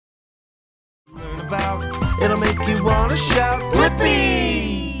about. It'll make you wanna shout,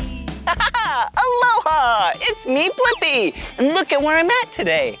 Blippi! Aloha! It's me, Blippi, and look at where I'm at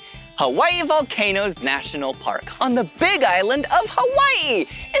today. Hawaii Volcanoes National Park on the big island of Hawaii.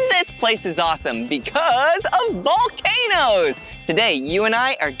 And this place is awesome because of volcanoes. Today, you and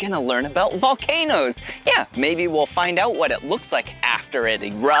I are gonna learn about volcanoes. Yeah, maybe we'll find out what it looks like after it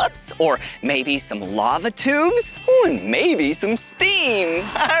erupts, or maybe some lava tubes, ooh, and maybe some steam.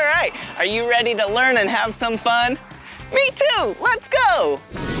 All right, are you ready to learn and have some fun? Me too, let's go.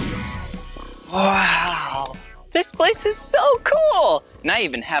 Wow. This place is so cool! And I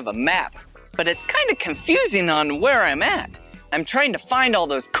even have a map, but it's kind of confusing on where I'm at. I'm trying to find all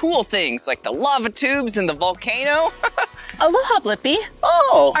those cool things like the lava tubes and the volcano. Aloha, Blippi.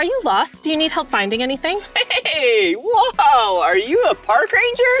 Oh! Are you lost? Do you need help finding anything? Hey, whoa! Are you a park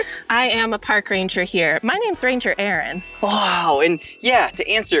ranger? I am a park ranger here. My name's Ranger Aaron. Wow, and yeah, to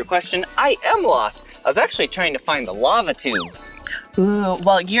answer your question, I am lost. I was actually trying to find the lava tubes. Ooh,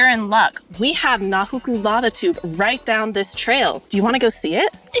 well, you're in luck. We have Nahuku lava tube right down this trail. Do you want to go see it?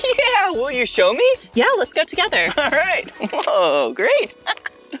 Yeah, will you show me? Yeah, let's go together. All right. Whoa, great.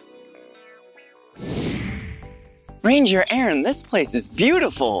 Ranger Aaron, this place is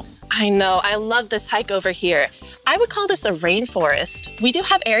beautiful. I know, I love this hike over here. I would call this a rainforest. We do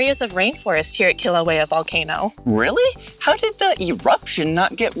have areas of rainforest here at Kilauea Volcano. Really? How did the eruption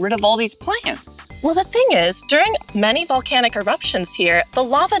not get rid of all these plants? Well, the thing is, during many volcanic eruptions here, the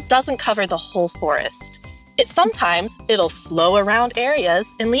lava doesn't cover the whole forest. Sometimes it'll flow around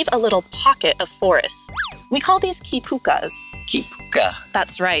areas and leave a little pocket of forest. We call these kipukas. Kipuka.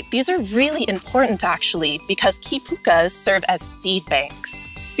 That's right. These are really important actually because kipukas serve as seed banks.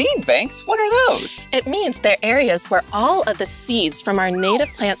 Seed banks? What are those? It means they're areas where all of the seeds from our native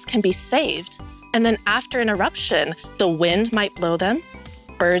plants can be saved. And then after an eruption, the wind might blow them,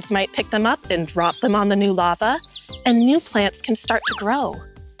 birds might pick them up and drop them on the new lava, and new plants can start to grow.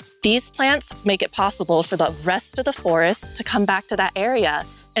 These plants make it possible for the rest of the forest to come back to that area.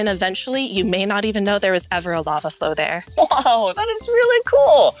 And eventually, you may not even know there was ever a lava flow there. Wow, that is really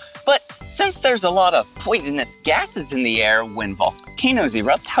cool. But since there's a lot of poisonous gases in the air when volcanoes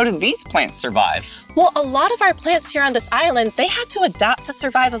erupt, how do these plants survive? Well, a lot of our plants here on this island, they had to adapt to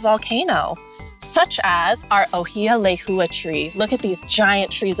survive a volcano, such as our Ohia lehua tree. Look at these giant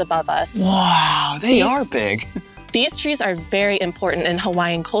trees above us. Wow, they are big. These trees are very important in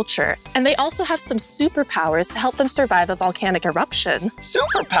Hawaiian culture, and they also have some superpowers to help them survive a volcanic eruption.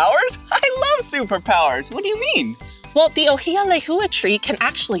 Superpowers? I love superpowers. What do you mean? Well, the Ohia lehua tree can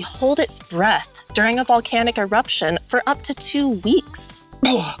actually hold its breath during a volcanic eruption for up to 2 weeks.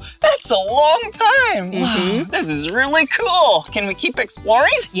 Oh, that's a long time. Wow, this is really cool. Can we keep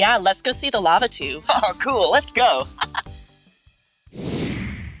exploring? Yeah, let's go see the lava tube. Oh, cool. Let's go.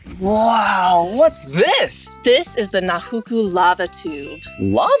 Wow, what's this? This is the Nahuku lava tube.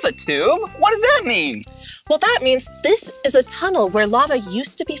 Lava tube? What does that mean? Well, that means this is a tunnel where lava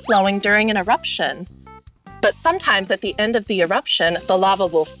used to be flowing during an eruption. But sometimes at the end of the eruption, the lava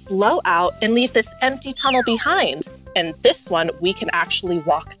will flow out and leave this empty tunnel behind. And this one we can actually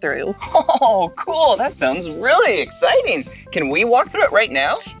walk through. Oh, cool. That sounds really exciting. Can we walk through it right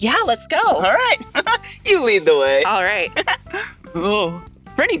now? Yeah, let's go. All right. You lead the way. All right. Oh.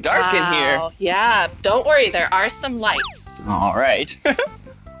 Pretty dark in here. Yeah, don't worry, there are some lights. All right.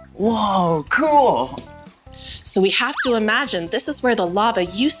 Whoa, cool. So we have to imagine this is where the lava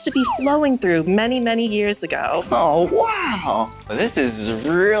used to be flowing through many, many years ago. Oh, wow. Well, this is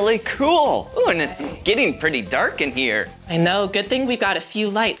really cool. Ooh, and it's getting pretty dark in here. I know, good thing we've got a few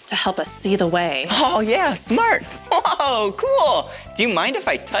lights to help us see the way. Oh, yeah, smart. Whoa, cool. Do you mind if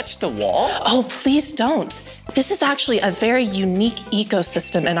I touch the wall? Oh, please don't. This is actually a very unique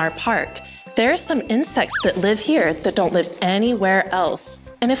ecosystem in our park. There are some insects that live here that don't live anywhere else.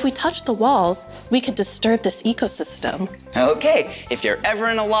 And if we touch the walls, we could disturb this ecosystem. Okay, if you're ever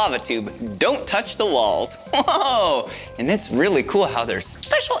in a lava tube, don't touch the walls. Whoa! And it's really cool how there's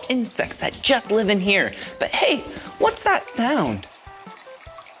special insects that just live in here. But hey, what's that sound?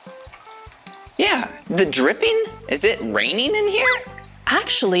 Yeah, the dripping? Is it raining in here?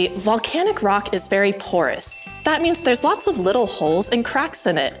 Actually, volcanic rock is very porous. That means there's lots of little holes and cracks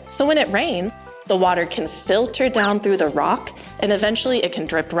in it. So when it rains, the water can filter down through the rock and eventually it can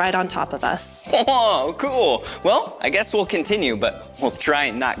drip right on top of us. Whoa, cool. Well, I guess we'll continue, but we'll try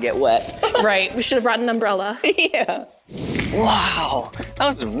and not get wet. Right, we should have brought an umbrella. Yeah. Wow, that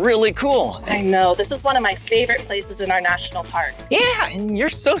was really cool. I know, this is one of my favorite places in our national park. Yeah, and you're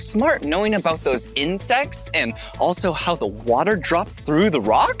so smart knowing about those insects and also how the water drops through the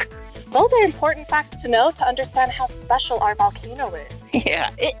rock. Well, they're important facts to know to understand how special our volcano is. Yeah,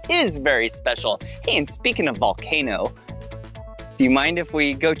 it is very special. Hey, and speaking of volcano, do you mind if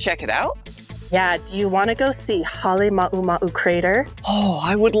we go check it out? Yeah, do you want to go see Halemaumau crater? Oh,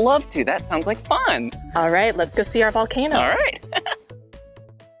 I would love to. That sounds like fun. All right, let's go see our volcano. All right.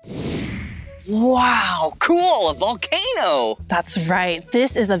 Wow, cool, a volcano. That's right.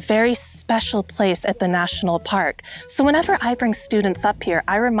 This is a very special place at the national park. So whenever I bring students up here,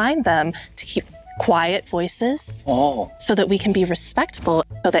 I remind them to keep quiet voices so that we can be respectful,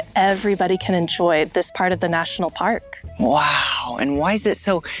 so that everybody can enjoy this part of the national park. Wow, and why is it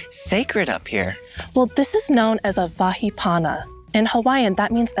so sacred up here? Well, this is known as a vahipana. In Hawaiian,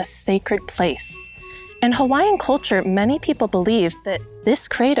 that means a sacred place. In Hawaiian culture, many people believe that this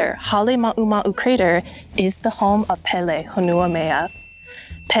crater, Halemaumau crater, is the home of Pele, Honua Mea.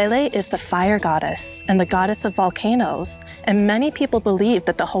 Pele is the fire goddess and the goddess of volcanoes, and many people believe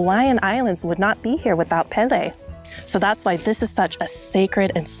that the Hawaiian Islands would not be here without Pele. So that's why this is such a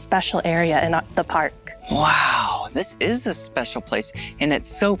sacred and special area in the park. Wow, this is a special place, and it's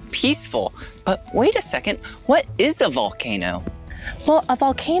so peaceful. But wait a second, what is a volcano? Well, a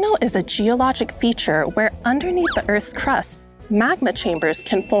volcano is a geologic feature where underneath the Earth's crust, magma chambers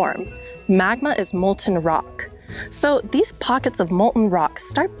can form. Magma is molten rock. So these pockets of molten rock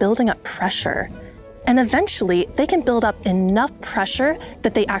start building up pressure. And eventually, they can build up enough pressure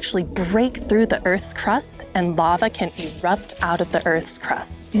that they actually break through the Earth's crust and lava can erupt out of the Earth's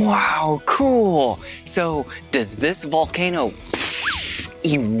crust. Wow, cool. So does this volcano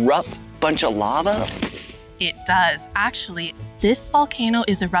erupt a bunch of lava? It does. Actually, this volcano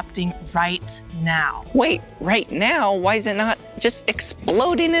is erupting right now. Wait, right now? Why is it not just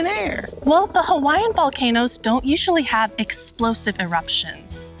exploding in air? Well, the Hawaiian volcanoes don't usually have explosive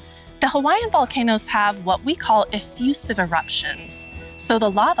eruptions. The Hawaiian volcanoes have what we call effusive eruptions. So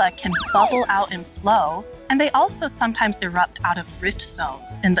the lava can bubble out and flow, and they also sometimes erupt out of rift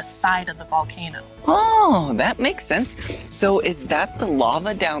zones in the side of the volcano. Oh, that makes sense. So is that the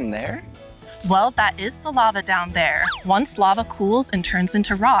lava down there? Well, that is the lava down there. Once lava cools and turns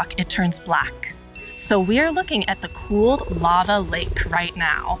into rock, it turns black. So we are looking at the cooled lava lake right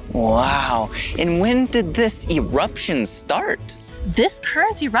now. Wow, and when did this eruption start? This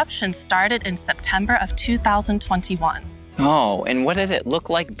current eruption started in September of 2021. Oh, and what did it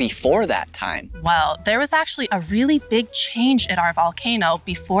look like before that time? Well, there was actually a really big change at our volcano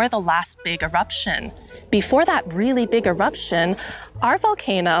before the last big eruption. Before that really big eruption, our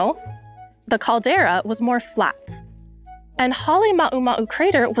volcano, the caldera, was more flat. And Halemaumau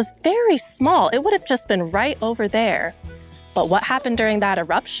crater was very small. It would have just been right over there. But what happened during that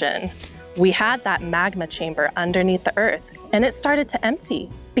eruption? We had that magma chamber underneath the Earth, and it started to empty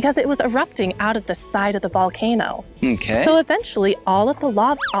because it was erupting out of the side of the volcano. Okay. So eventually, all of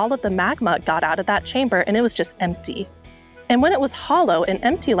the magma got out of that chamber, and it was just empty. And when it was hollow and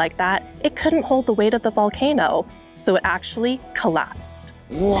empty like that, it couldn't hold the weight of the volcano, so it actually collapsed.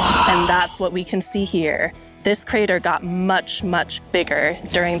 Wow. And that's what we can see here. This crater got much, much bigger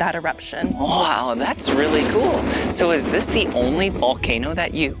during that eruption. Wow, that's really cool. So is this the only volcano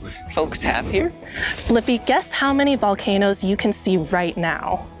that you folks have here? Blippi, guess how many volcanoes you can see right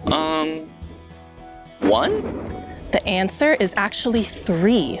now? One? The answer is actually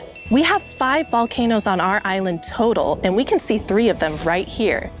 3. We have 5 volcanoes on our island total, and we can see 3 of them right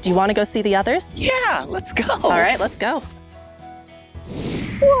here. Do you want to go see the others? Yeah, let's go. All right, let's go.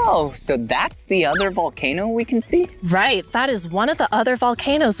 Whoa, so that's the other volcano we can see? Right, that is one of the other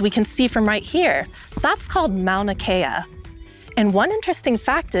volcanoes we can see from right here. That's called Mauna Kea. And one interesting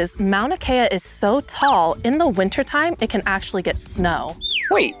fact is Mauna Kea is so tall, in the wintertime, it can actually get snow.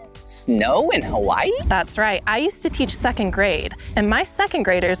 Wait, snow in Hawaii? That's right. I used to teach 2nd grade, and my 2nd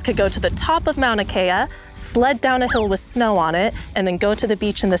graders could go to the top of Mauna Kea, sled down a hill with snow on it, and then go to the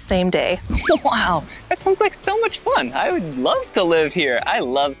beach in the same day. Wow, that sounds like so much fun. I would love to live here. I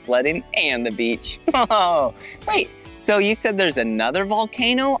love sledding and the beach. Oh, wait, so you said there's another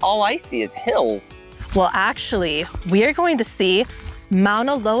volcano? All I see is hills. Well, actually, we are going to see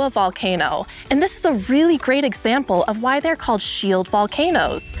Mauna Loa volcano. And this is a really great example of why they're called shield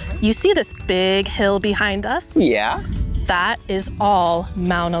volcanoes. You see this big hill behind us? Yeah. That is all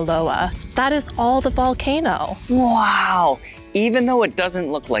Mauna Loa. That is all the volcano. Wow. Even though it doesn't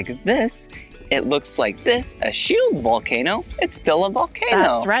look like this, it looks like this, a shield volcano, it's still a volcano.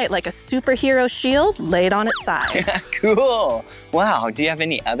 That's right, like a superhero shield laid on its side. Cool. Wow, do you have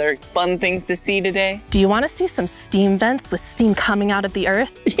any other fun things to see today? Do you want to see some steam vents with steam coming out of the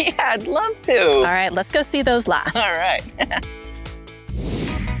earth? Yeah, I'd love to. All right, let's go see those last. All right.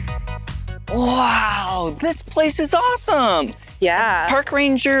 Wow, this place is awesome. Yeah. Park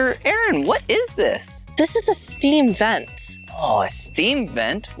Ranger Aaron, what is this? This is a steam vent. Oh, a steam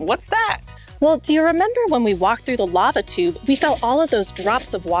vent? What's that? Well, do you remember when we walked through the lava tube, we felt all of those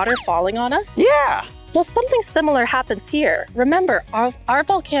drops of water falling on us? Yeah. Well, something similar happens here. Remember, our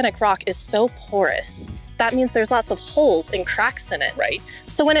volcanic rock is so porous. That means there's lots of holes and cracks in it. Right.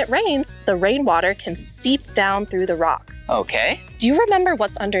 So when it rains, the rainwater can seep down through the rocks. Okay. Do you remember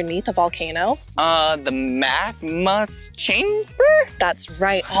what's underneath a volcano? The magma chamber? That's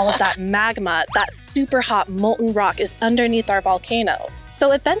right, all of that magma, that super hot molten rock is underneath our volcano.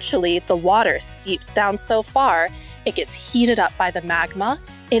 So eventually, the water seeps down so far, it gets heated up by the magma,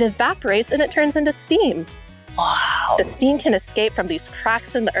 it evaporates and it turns into steam. Wow. The steam can escape from these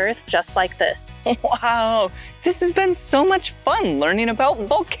cracks in the earth just like this. Wow. This has been so much fun learning about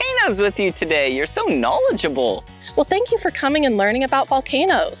volcanoes with you today. You're so knowledgeable. Well, thank you for coming and learning about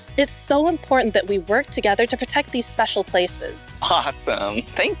volcanoes. It's so important that we work together to protect these special places. Awesome.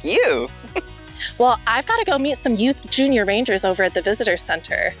 Thank you. Well, I've got to go meet some youth junior rangers over at the visitor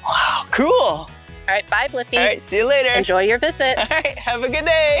center. Wow, cool. All right, bye, Blippi. All right, see you later. Enjoy your visit. All right, have a good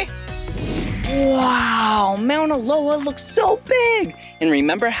day. Wow, Mauna Loa looks so big. And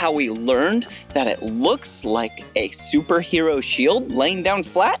remember how we learned that it looks like a superhero shield laying down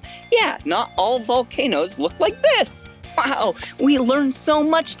flat? Yeah, not all volcanoes look like this. Wow, we learned so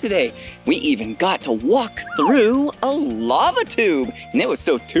much today. We even got to walk through a lava tube, and it was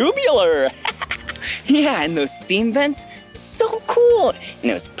so tubular. Yeah, and those steam vents, so cool.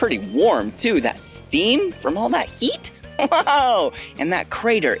 And it was pretty warm too, that steam from all that heat. Wow, and that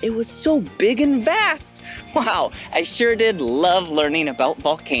crater, it was so big and vast. Wow, I sure did love learning about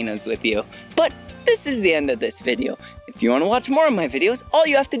volcanoes with you. But this is the end of this video. If you want to watch more of my videos, all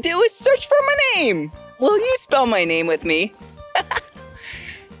you have to do is search for my name. Will you spell my name with me?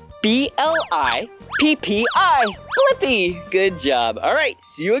 B-L-I-P-P-I, Blippi. Good job. All right,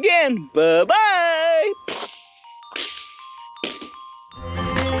 see you again. Bye-bye.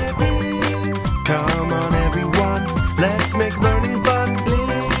 Come on, everyone, let's make learning fun.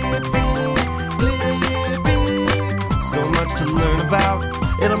 Blippi. So much to learn about,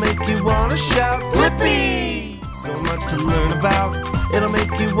 it'll make you wanna shout. Blippi! So much to learn about, it'll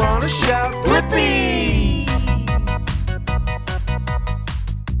make you wanna shout. Blippi!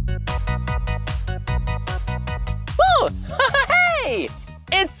 Oh, hey!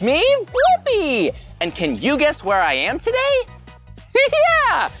 It's me, Blippi! And can you guess where I am today?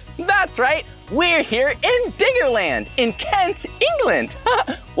 Yeah, that's right. We're here in Diggerland in Kent, England.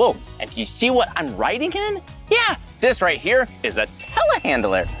 Whoa, and do you see what I'm riding in? Yeah, this right here is a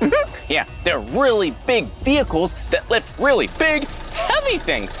telehandler. Yeah, they're really big vehicles that lift really big, heavy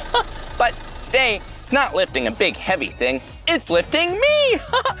things. But today, it's not lifting a big, heavy thing. It's lifting me.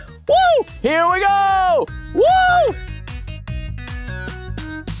 Woo! Here we go! Woo!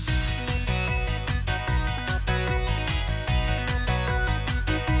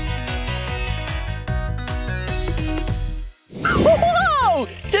 Whoa!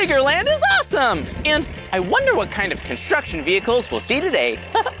 Diggerland is awesome! And I wonder what kind of construction vehicles we'll see today.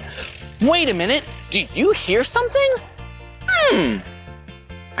 Wait a minute, do you hear something?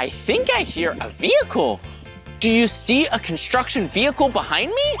 I think I hear a vehicle. Do you see a construction vehicle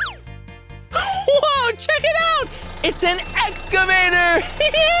behind me? Whoa, check it out! It's an excavator!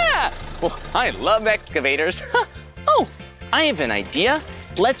 Yeah! Well, I love excavators. Oh, I have an idea.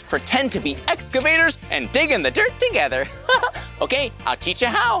 Let's pretend to be excavators and dig in the dirt together. Okay, I'll teach you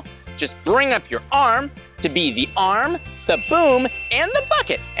how. Just bring up your arm to be the arm, the boom, and the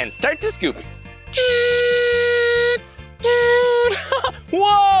bucket, and start to scoop.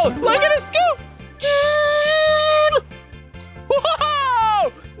 Whoa, look at a scoop!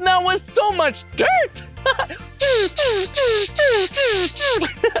 Whoa, that was so much dirt!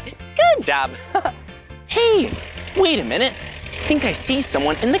 Good job. Hey, wait a minute. I think I see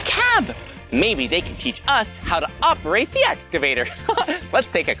someone in the cab. Maybe they can teach us how to operate the excavator. Let's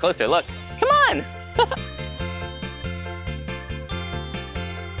take a closer look. Come on.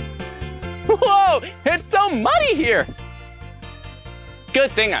 Whoa, it's so muddy here.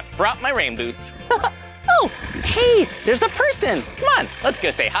 Good thing I brought my rain boots. Oh, hey, there's a person. Come on, let's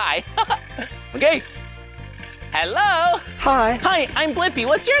go say hi. Okay. Hello. Hi, Hi, I'm Blippi.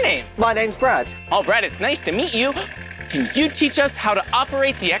 What's your name? my name's Brad. Oh, Brad, it's nice to meet you. Can you teach us how to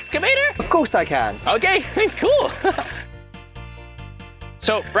operate the excavator? Of course I can. Okay, cool.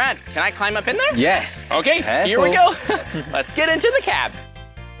 So, Brad, can I climb up in there? Yes. Okay, here we go. Careful. Let's get into the cab.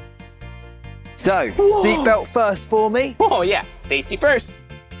 So, seatbelt first for me. Oh yeah, safety first.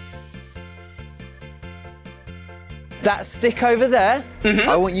 That stick over there,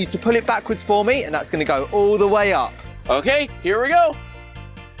 I want you to pull it backwards for me, and that's gonna go all the way up. Okay, here we go.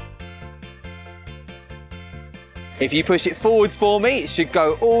 If you push it forwards for me, it should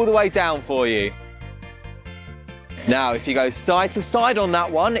go all the way down for you. Now, if you go side to side on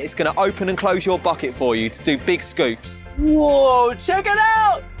that one, it's going to open and close your bucket for you to do big scoops. Whoa, check it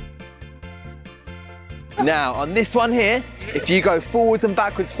out! Now, on this one here, if you go forwards and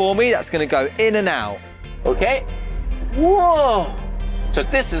backwards for me, that's going to go in and out. Okay. Whoa! So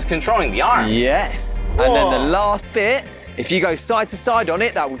this is controlling the arm. Yes. Whoa. And then the last bit, if you go side to side on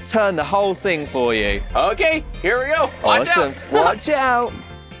it, that will turn the whole thing for you. Okay, here we go. Watch Awesome. out. Watch out.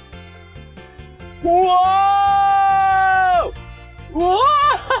 Whoa!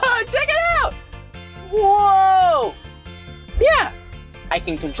 Whoa! Check it out! Whoa! Yeah, I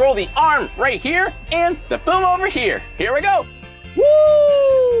can control the arm right here and the boom over here. Here we go.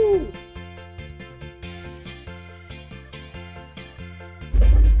 Woo!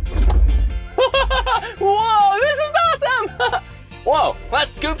 Whoa, this is awesome! Whoa,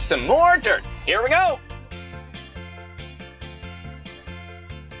 let's scoop some more dirt. Here we go.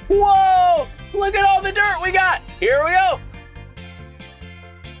 Whoa, look at all the dirt we got. Here we go.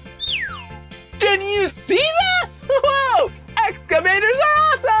 Did you see that? Whoa, excavators are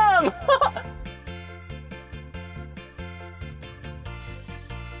awesome!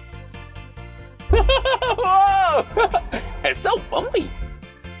 Whoa, it's so bumpy.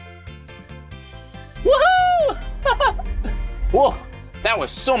 Woohoo! Whoa, that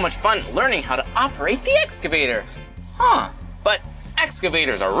was so much fun learning how to operate the excavator. Huh, but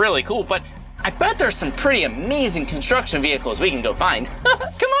excavators are really cool, but I bet there's some pretty amazing construction vehicles we can go find.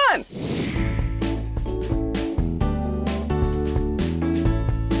 Come on!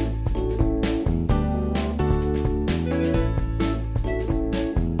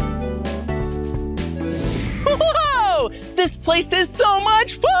 Whoa! This place is so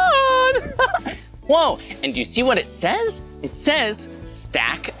much fun! Whoa, and do you see what it says? It says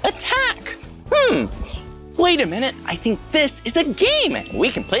stack attack. Wait a minute, I think this is a game and we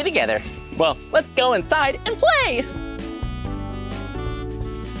can play together. Well, let's go inside and play.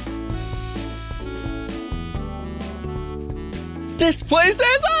 This place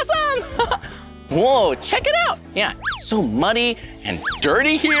is awesome! Whoa, check it out. Yeah, so muddy and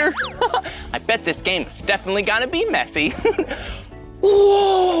dirty here. I bet this game is definitely gonna be messy.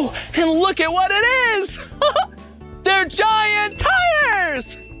 Whoa, and look at what it is. They're giant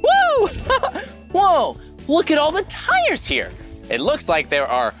tires. Woo! Whoa, look at all the tires here. It looks like there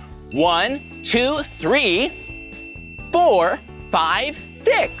are 1, 2, 3, 4, 5,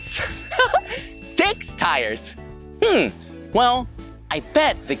 6. 6 tires. Well, I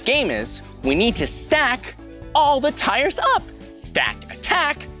bet the game is we need to stack all the tires up. Stack,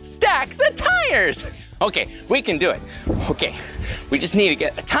 attack, stack the tires. Okay, we can do it. Okay, we just need to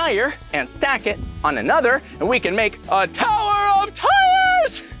get a tire and stack it on another, and we can make a tower of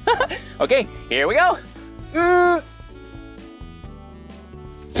tires. Okay, here we go.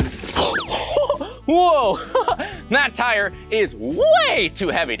 Whoa, that tire is way too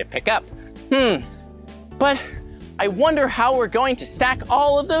heavy to pick up. But I wonder how we're going to stack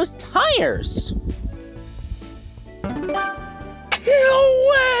all of those tires.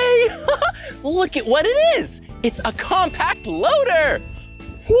 No way! Look at what it is. It's a compact loader.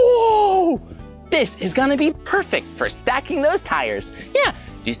 Whoa! This is gonna be perfect for stacking those tires. Yeah,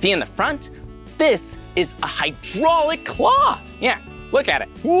 do you see in the front? This is a hydraulic claw. Yeah, look at it.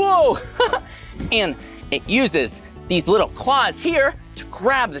 Whoa! And it uses these little claws here to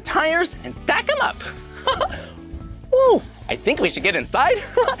grab the tires and stack them up. Whoa, I think we should get inside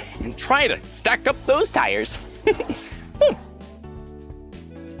and try to stack up those tires.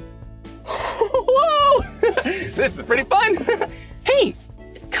 Whoa, this is pretty fun. Hey,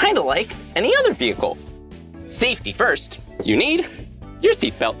 it's kind of like any other vehicle. Safety first, you need your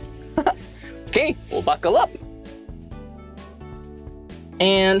seatbelt. Okay, we'll buckle up.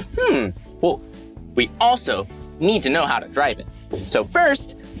 And well, we also need to know how to drive it. So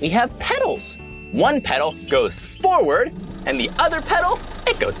first, we have pedals. One pedal goes forward, and the other pedal,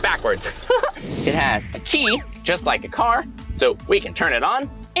 it goes backwards. It has a key, just like a car, so we can turn it on,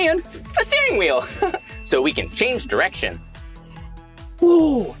 and a steering wheel, so we can change direction.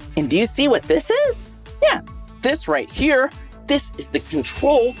 Whoa, and do you see what this is? Yeah, this right here, this is the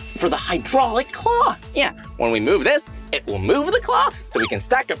control for the hydraulic claw. Yeah, when we move this, it will move the claw so we can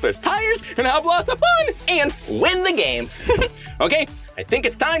stack up those tires and have lots of fun and win the game. Okay, I think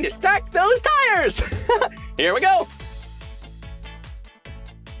it's time to stack those tires. Here we go.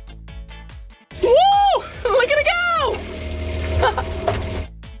 Woo! Look at it go!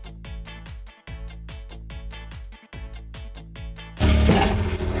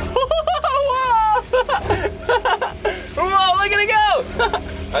 Whoa!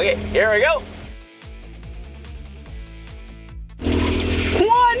 Okay, here we go.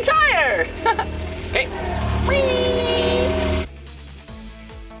 One tire. Okay. Whee!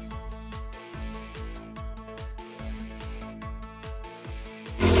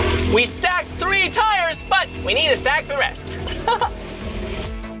 We stacked 3 tires, but we need to stack the rest.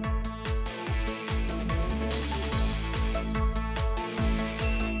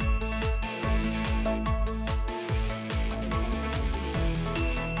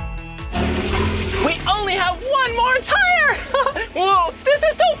 We only have 1 more tire! Whoa, this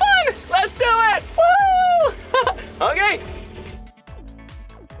is so fun! Let's do it! Woo! Okay.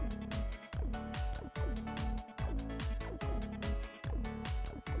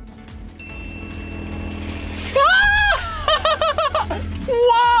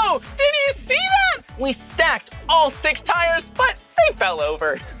 Whoa! Did you see that? We stacked all 6 tires, but they fell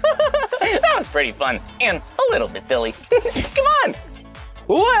over. That was pretty fun and a little bit silly. Come on!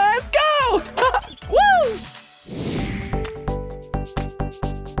 Let's go! Woo!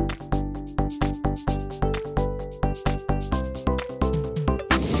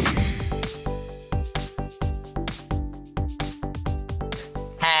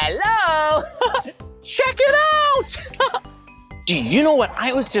 Hello! Check it out! Do you know what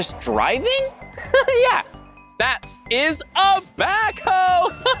I was just driving? Yeah, that is a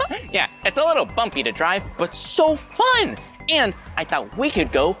backhoe! Yeah, it's a little bumpy to drive, but so fun! And I thought we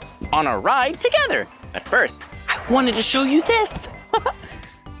could go on a ride together. But first, I wanted to show you this.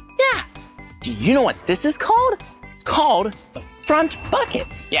 Yeah, do you know what this is called? It's called the front bucket.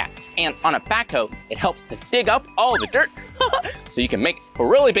 Yeah, and on a backhoe, it helps to dig up all the dirt so you can make a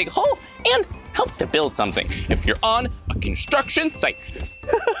really big hole and help to build something if you're on a construction site.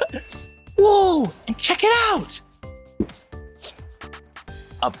 Whoa, and check it out.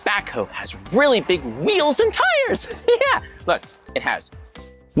 A backhoe has really big wheels and tires. Yeah, look, it has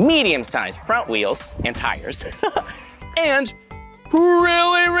medium-sized front wheels and tires and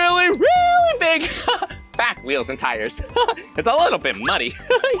really, really, really big back wheels and tires. It's a little bit muddy.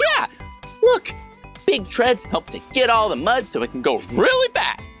 Yeah, look, big treads help to get all the mud so it can go really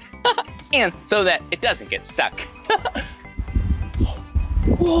fast and so that it doesn't get stuck.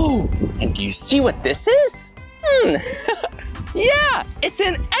 Whoa, and do you see what this is? Yeah, it's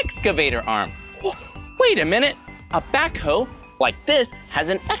an excavator arm. Wait a minute, a backhoe like this has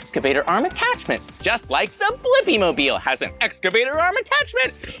an excavator arm attachment, just like the Blippi mobile has an excavator arm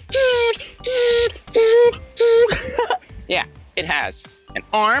attachment. Yeah, it has an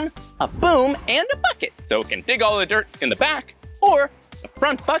arm, a boom, and a bucket, so it can dig all the dirt in the back, or the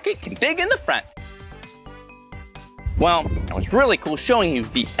front bucket can dig in the front. Well, that was really cool showing you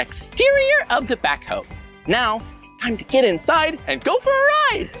the exterior of the backhoe. Now, time to get inside and go for a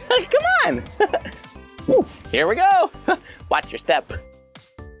ride. Come on. Woo, here we go. Watch your step.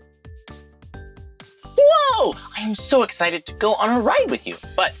 Whoa, I am so excited to go on a ride with you.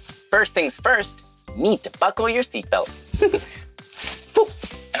 But first things first, you need to buckle your seatbelt.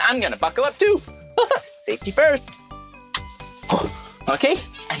 And I'm gonna buckle up too. Safety first. Okay,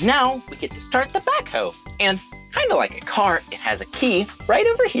 and now we get to start the backhoe. And kind of like a car, it has a key right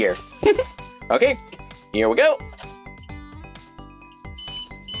over here. Okay, here we go.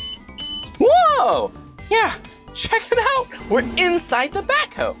 Whoa! Yeah, check it out. We're inside the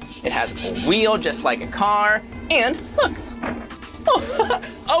backhoe. It has a wheel just like a car, and look, oh,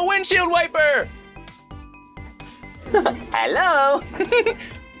 a windshield wiper. Hello.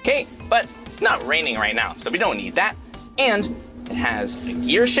 Okay, but it's not raining right now, so we don't need that. And it has a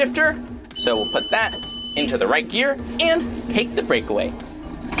gear shifter, so we'll put that into the right gear and take the brake away.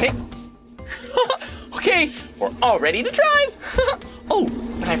 Okay. Okay, we're all ready to drive. Oh,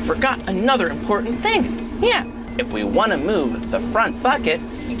 but I forgot another important thing. Yeah, if we want to move the front bucket,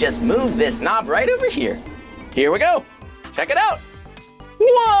 we just move this knob right over here. Here we go. Check it out.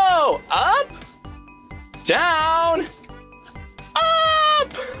 Whoa, up, down,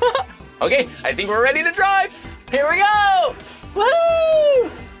 up. Okay, I think we're ready to drive. Here we go. Woo!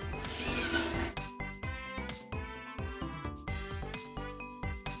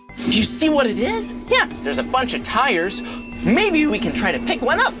 Do you see what it is? Yeah, there's a bunch of tires. Maybe we can try to pick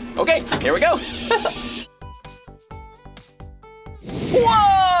one up. Okay, here we go.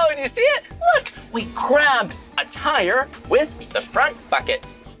 Whoa, do you see it? Look, we grabbed a tire with the front bucket.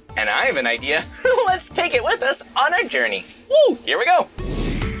 And I have an idea. Let's take it with us on our journey. Woo, here we go.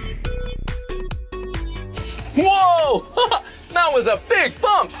 Whoa, that was a big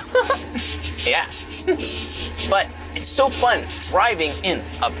bump. Yeah, but it's so fun driving in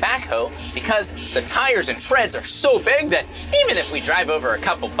a backhoe because the tires and treads are so big that even if we drive over a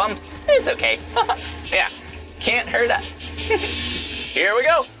couple bumps, it's okay. Yeah, can't hurt us. Here we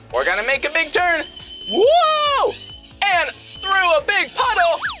go. We're gonna make a big turn. Whoa! And through a big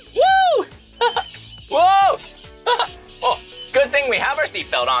puddle. Woo! Whoa! Oh, good thing we have our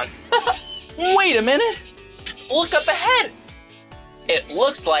seatbelt on. Wait a minute. Look up ahead. It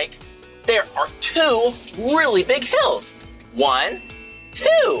looks like there are two really big hills. 1,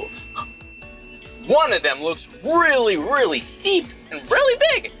 2. One of them looks really, really steep and really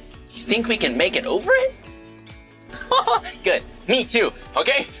big. You think we can make it over it? Good, me too.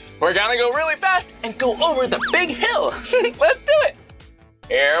 Okay, we're gonna go really fast and go over the big hill. Let's do it.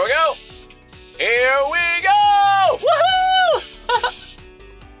 Here we go. Here we go. Woohoo!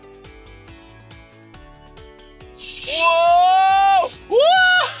 Whoa!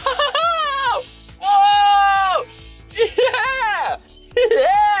 Whoa! Whoa! Yeah!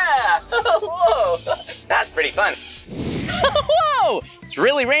 Yeah! Whoa! That's pretty fun. Whoa! It's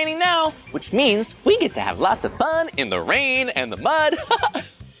really raining now, which means we get to have lots of fun in the rain and the mud.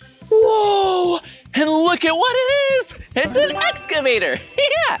 Whoa! And look at what it is! It's an excavator!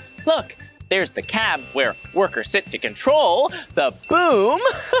 Yeah! Look, there's the cab where workers sit to control, the boom,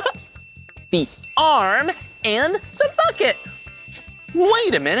 the arm, and the bucket.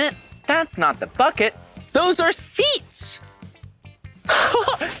 Wait a minute, that's not the bucket. Those are seats.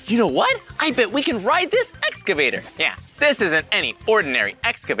 You know what? I bet we can ride this excavator. Yeah, this isn't any ordinary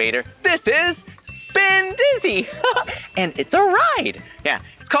excavator. This is Spin Dizzy. And it's a ride. Yeah,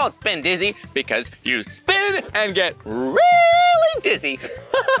 it's called Spin Dizzy because you spin and get really dizzy.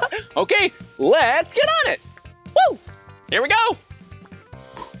 Okay, let's get on it. Woo! Here we go.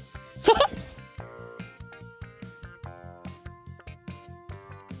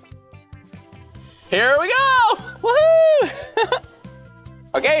 Here we go! Woohoo!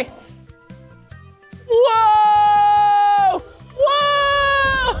 Okay. Whoa!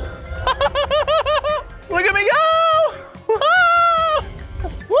 Whoa! Look at me go! Whoa!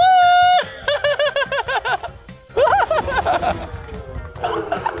 Whoa!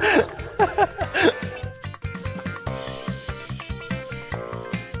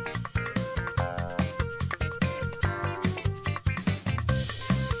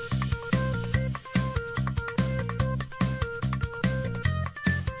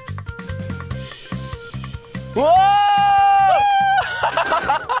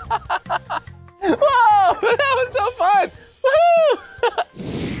 Whoa! That was so fun! Woohoo!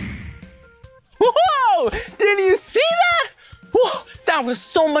 Whoa! Did you see that? Whoa! That was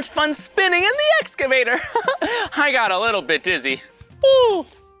so much fun spinning in the excavator. I got a little bit dizzy. Ooh.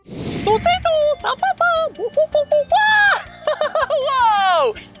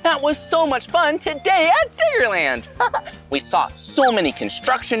 Whoa! That was so much fun today at Diggerland. We saw so many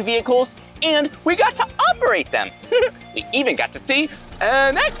construction vehicles and we got to operate them. We even got to see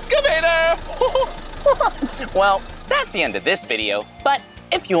an excavator. Well, that's the end of this video, but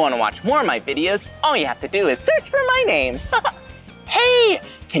if you want to watch more of my videos, all you have to do is search for my name. Hey,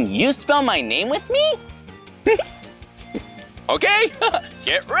 can you spell my name with me? Okay,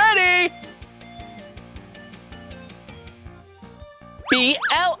 get ready.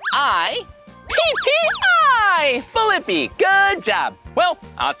 B-L-I-P-P-I, Blippi, good job. Well,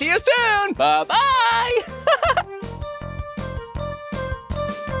 I'll see you soon, bye-bye.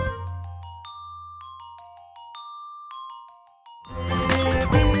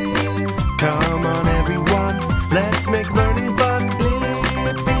 Come on everyone, let's make learning fun.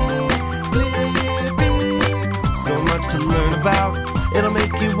 Blippi, so much to learn about, it'll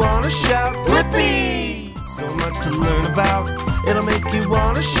make you wanna shout. Blippi, so much to learn about, it'll make you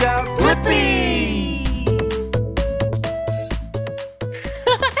wanna shout. Blippi.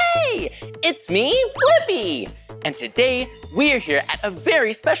 Hey, it's me, Blippi. And today we're here at a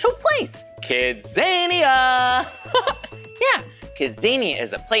very special place, Kidzania. Yeah, Kidzania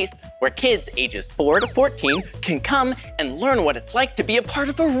is a place where kids ages 4 to 14 can come and learn what it's like to be a part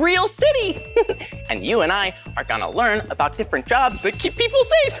of a real city. And you and I are gonna learn about different jobs that keep people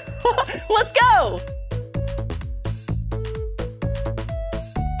safe. Let's go.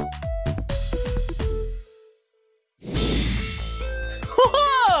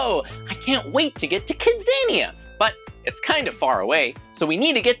 Whoa! I can't wait to get to Kidzania, but it's kind of far away, so we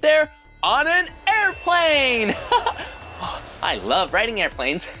need to get there on an airplane. I love riding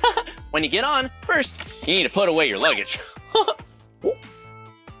airplanes. When you get on, first, you need to put away your luggage.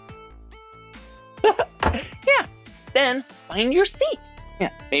 Yeah, then find your seat.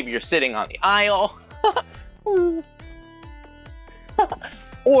 Yeah, maybe you're sitting on the aisle.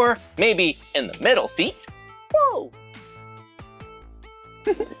 Or maybe in the middle seat. Whoa.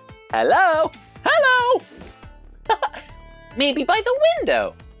 Hello, hello. Maybe by the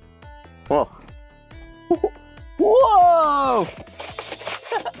window. Whoa. Whoa!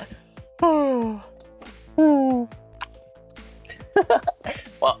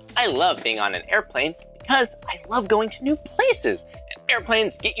 Well, I love being on an airplane because I love going to new places. And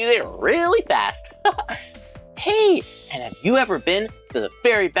airplanes get you there really fast. Hey, and have you ever been to the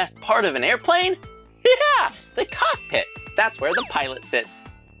very best part of an airplane? Yeah, the cockpit. That's where the pilot sits.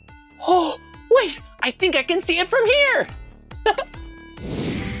 Oh, wait, I think I can see it from here.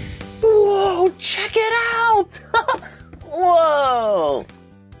 Whoa, check it out. Whoa.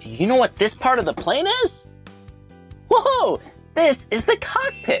 Do you know what this part of the plane is? Whoa, this is the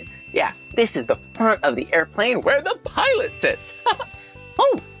cockpit. Yeah, this is the front of the airplane where the pilot sits.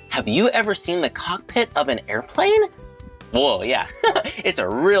 Oh, have you ever seen the cockpit of an airplane? Whoa, yeah, it's a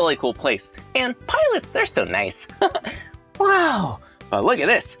really cool place. And pilots, they're so nice. Wow, but look at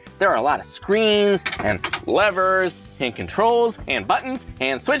this. There are a lot of screens and levers and controls and buttons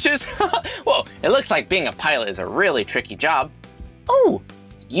and switches. Whoa, it looks like being a pilot is a really tricky job. Oh,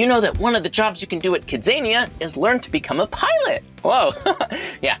 you know that one of the jobs you can do at Kidzania is learn to become a pilot. Whoa,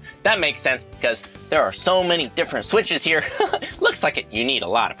 yeah, that makes sense because there are so many different switches here. Looks like you need a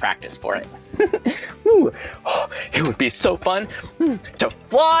lot of practice for it. Ooh, oh, it would be so fun to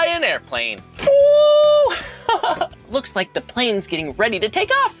fly an airplane. Woo! Looks like the plane's getting ready to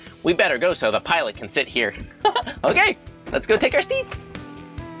take off. We better go so the pilot can sit here. Okay, let's go take our seats.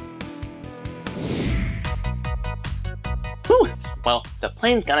 Whew. Well, the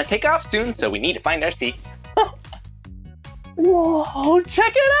plane's gonna take off soon, so we need to find our seat. Whoa,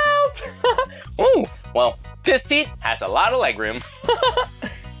 check it out! Oh, well, this seat has a lot of legroom.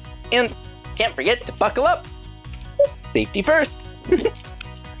 And can't forget to buckle up. Safety first.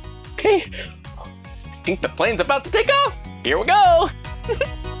 Okay, I think the plane's about to take off. Here we go.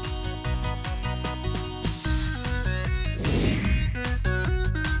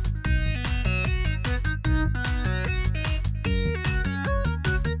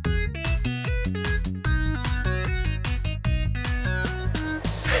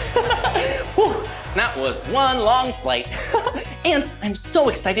 Whew, that was one long flight. And I'm so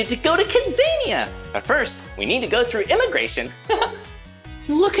excited to go to Kidzania. But first, we need to go through immigration.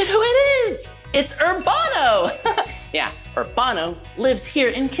 Look at who it is. It's Urbano. Yeah, Urbano lives here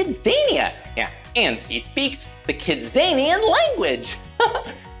in Kidzania. Yeah, and he speaks the Kidzanian language.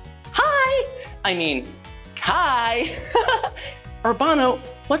 Hi, I mean, Kai. Urbano,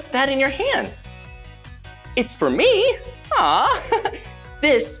 what's that in your hand? It's for me. Aw.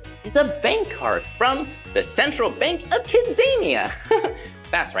 This is a bank card from the Central Bank of Kidzania.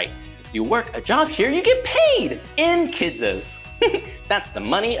 That's right. If you work a job here, you get paid in Kidzos. That's the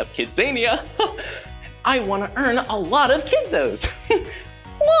money of Kidzania. I want to earn a lot of Kidzos.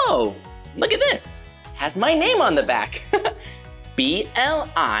 Whoa, look at this. It has my name on the back. Blippi,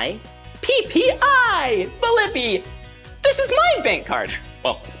 Blippi. This is my bank card.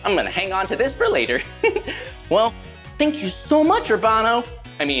 Well, I'm gonna hang on to this for later. Well, thank you so much, Urbano.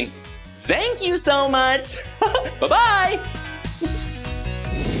 I mean, thank you so much. Bye-bye.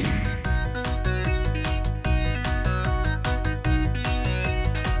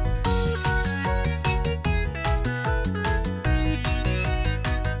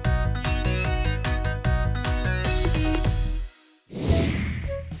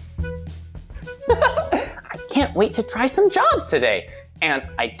 I can't wait to try some jobs today. And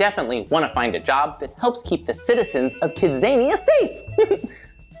I definitely want to find a job that helps keep the citizens of Kidzania safe.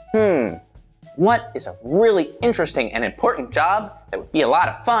 What is a really interesting and important job that would be a lot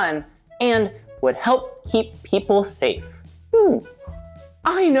of fun and would help keep people safe?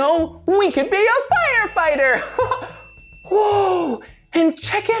 I know, we could be a firefighter. Whoa, and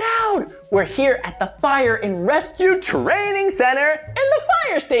check it out. We're here at the Fire and Rescue Training Center in the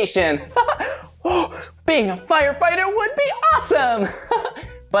fire station. Being a firefighter would be awesome.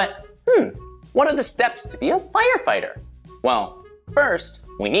 But what are the steps to be a firefighter? Well, first,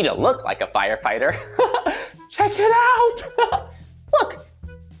 we need to look like a firefighter. Check it out. Look,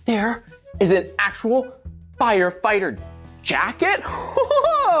 there is an actual firefighter jacket.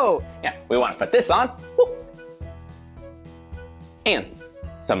 Whoa! Yeah, we want to put this on. And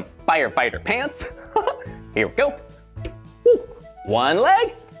some firefighter pants. Here we go. One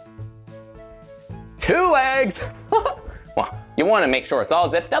leg. 2 legs. Well, you want to make sure it's all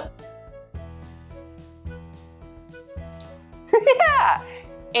zipped up. Yeah,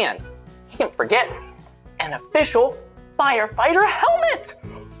 and you can't forget an official firefighter helmet.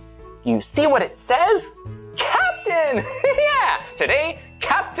 You see what it says? Captain! Yeah, today,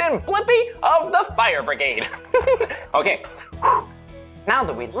 Captain Blippi of the Fire Brigade. Okay, now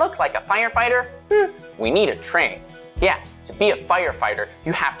that we look like a firefighter, we need to train. Yeah, to be a firefighter,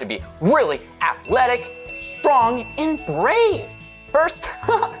 you have to be really athletic, strong, and brave. first,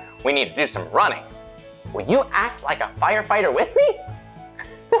 we need to do some running. Will you act like a firefighter with me?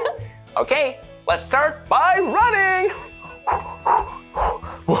 Okay, let's start by running.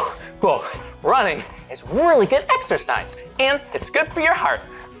 Whoa, running is really good exercise, and it's good for your heart.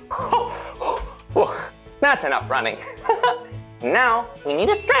 Whoa, that's enough running. Now we need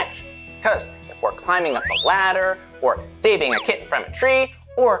to stretch, because if we're climbing up a ladder, or saving a kitten from a tree,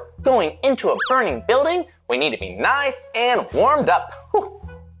 or going into a burning building, we need to be nice and warmed up.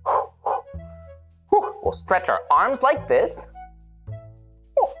 We'll stretch our arms like this.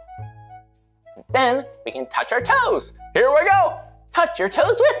 Then we can touch our toes. Here we go. Touch your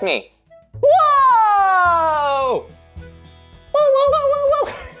toes with me. Whoa!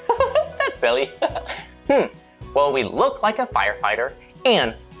 Whoa. That's silly. Well, we look like a firefighter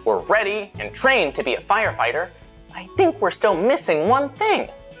and we're ready and trained to be a firefighter. I think we're still missing one thing.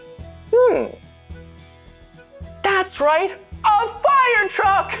 That's right, a fire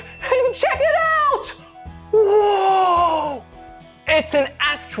truck! Check it out! Whoa! It's an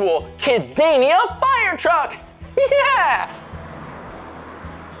actual Kidzania fire truck! Yeah!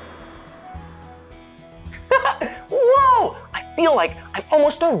 Whoa! I feel like I'm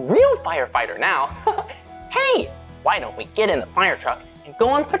almost a real firefighter now. Hey, why don't we get in the fire truck and go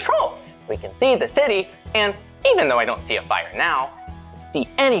on patrol? We can see the city, and even though I don't see a fire now, see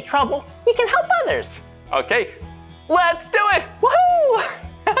any trouble, we can help others. Okay, let's do it! Woohoo!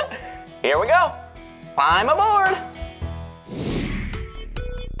 Here we go. Climb aboard.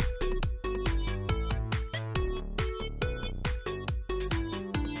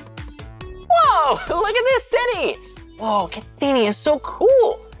 Whoa, look at this city. Whoa, Kidzania is so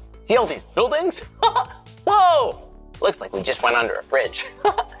cool. See all these buildings? Whoa, looks like we just went under a bridge.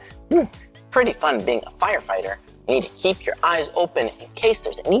 Pretty fun being a firefighter. You need to keep your eyes open in case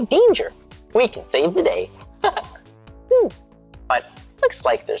there's any danger. We can save the day. But looks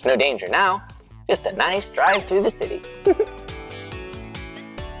like there's no danger now. Just a nice drive through the city.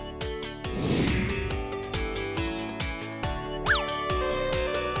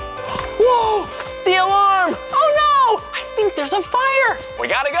 Whoa, the alarm! Oh no, I think there's a fire. We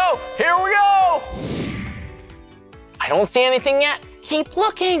gotta go, here we go. I don't see anything yet, keep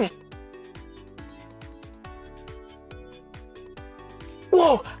looking.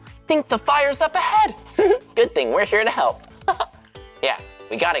 Whoa, I think the fire's up ahead. Good thing we're here to help. Yeah,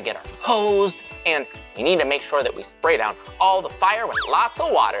 we gotta get our hose, and we need to make sure that we spray down all the fire with lots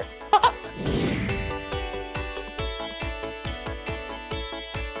of water.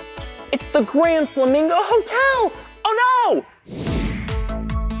 It's the Grand Flamingo Hotel. Oh no!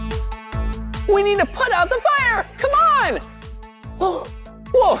 We need to put out the fire, come on!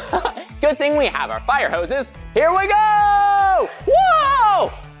 Whoa, good thing we have our fire hoses. Here we go!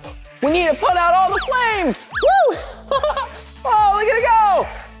 Whoa! We need to put out all the flames! Woo! Oh, look at it go!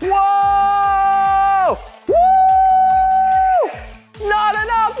 Whoa! Woo! Not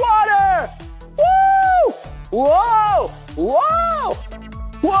enough water! Woo! Whoa! Whoa!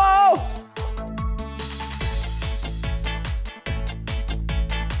 Whoa!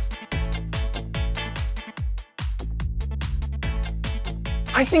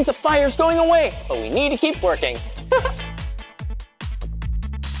 I think the fire's going away, but we need to keep working.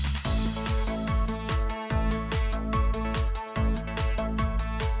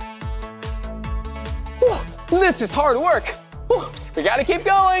 This is hard work. We gotta keep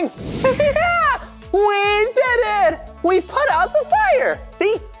going. Yeah, we did it. We put out the fire.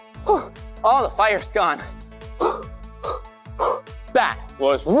 See? All the fire's gone. That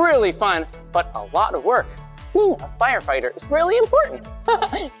was really fun, but a lot of work. Being a firefighter is really important.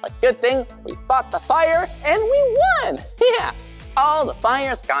 But good thing we fought the fire and we won. Yeah, all the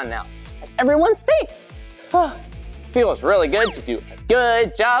fire's gone now. And everyone's safe. Feels really good to do a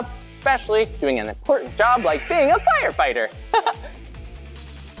good job, especially doing an important job like being a firefighter.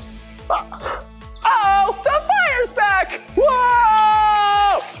 Oh, the fire's back!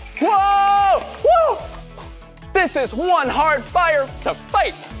 Whoa! Whoa! Whoa! This is one hard fire to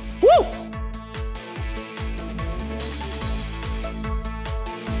fight. Woo!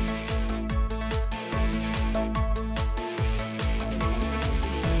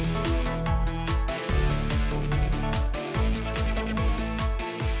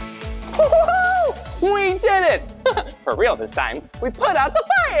 We did it! For real this time. We put out the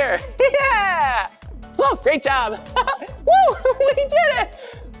fire! Yeah! Oh, great job! Woo! We did it!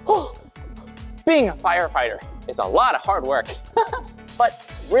 Being a firefighter is a lot of hard work, but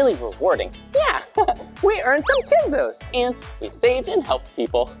really rewarding. Yeah! We earned some Kidzos, and we saved and helped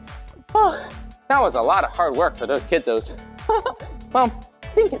people. Oh, that was a lot of hard work for those Kidzos. Well, I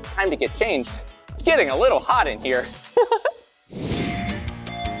think it's time to get changed. It's getting a little hot in here.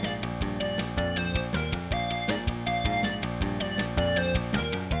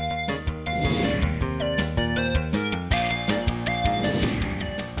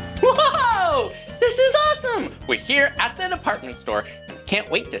 we're here at the department store and can't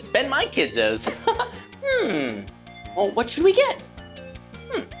wait to spend my kidzos. Well, what should we get?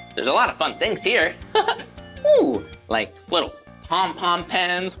 There's a lot of fun things here. Ooh, like little pom-pom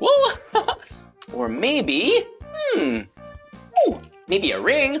pens. Woo! Or maybe, ooh, maybe a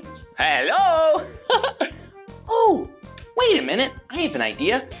ring. Hello! Oh, wait a minute, I have an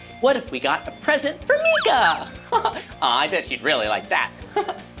idea. What if we got a present for Mika? I bet she'd really like that.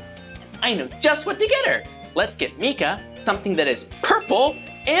 I know just what to get her. Let's get Mika something that is purple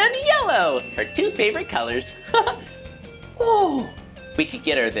and yellow, her two favorite colors. Oh, we could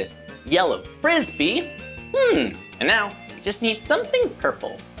get her this yellow frisbee. And now we just need something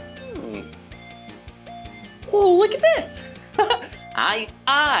purple. Oh, look at this.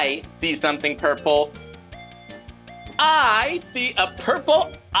 I see something purple. I see a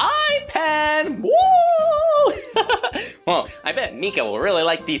purple eye pen. Woo! Well, I bet Mika will really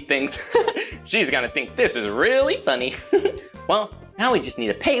like these things. She's gonna think this is really funny. Well, now we just need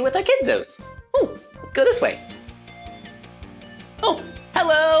to pay with our kidzos. Oh, let's go this way. Oh,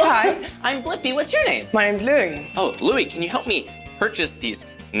 hello. Hi. I'm Blippi. What's your name? My name's Louis. Oh, Louis, can you help me purchase these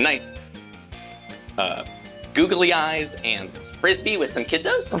nice googly eyes and frisbee with some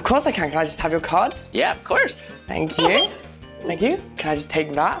kidzos? Of course I can. Can I just have your card? Yeah, of course. Thank you. Thank you. Can I just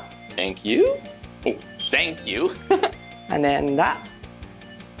take that? Thank you. Oh, thank you. And then that.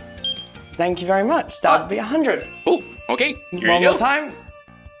 Thank you very much. That would be 100. Oh, okay. Here One you more go. time.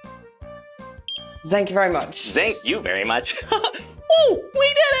 Thank you very much. Thank you very much. Oh,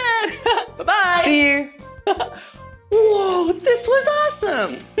 we did it! Bye-bye. See you. Whoa, this was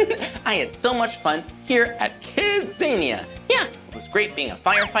awesome. I had so much fun here at Kidzania. Yeah, it was great being a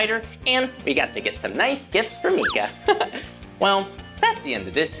firefighter, and we got to get some nice gifts for Mika. Well, that's the end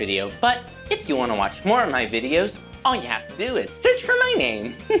of this video, but if you want to watch more of my videos, all you have to do is search for my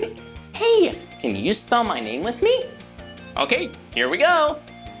name. Hey, can you spell my name with me? Okay, here we go.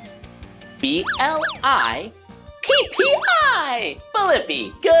 B-L-I-P-P-I.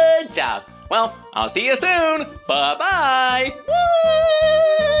 Blippi, good job. Well, I'll see you soon. Bye-bye. Woo!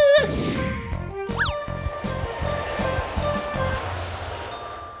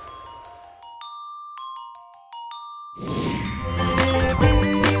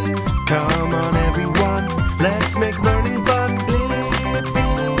 Come on everyone, let's make learning fun. Blippi,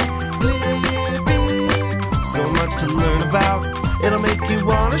 Blippi. So much to learn about, it'll make you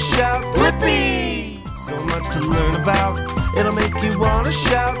wanna shout. Blippi! So much to learn about, it'll make you wanna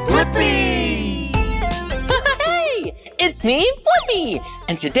shout. Blippi! Hey, it's me, Blippi,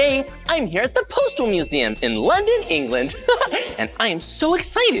 and today I'm here at the Postal Museum in London, England. And I am so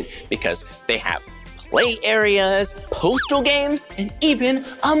excited because they have play areas, postal games, and even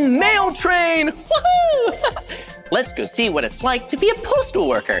a mail train. Woohoo! Let's go see what it's like to be a postal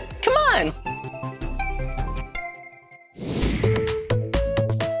worker. Come on.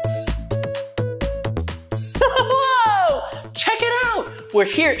 Whoa! Check it out. We're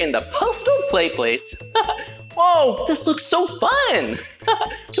here in the Postal Play Place. Whoa, this looks so fun.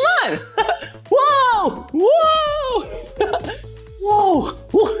 Come on. Whoa! Whoa! Whoa!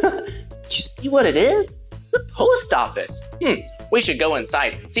 Did you see what it is? The post office. We should go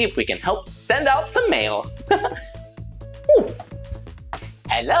inside and see if we can help send out some mail.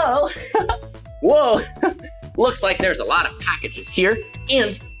 Hello. Whoa, looks like there's a lot of packages here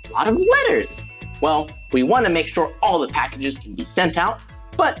and a lot of letters. Well, we want to make sure all the packages can be sent out,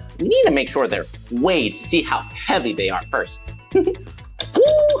 but we need to make sure they're weighed to see how heavy they are first.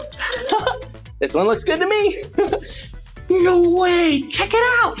 This one looks good to me. No way, check it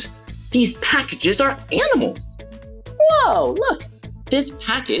out. These packages are animals. Whoa, look, this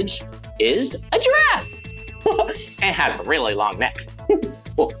package is a giraffe. It has a really long neck.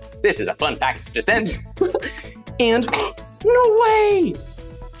 Well, this is a fun package to send. And no way!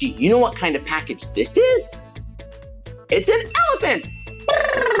 Do you know what kind of package this is? It's an elephant!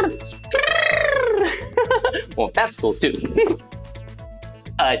 Well, that's cool too.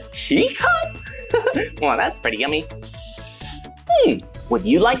 A teacup? Well, that's pretty yummy. Would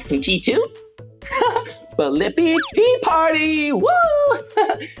you like some tea too? Blippi tea party! Woo!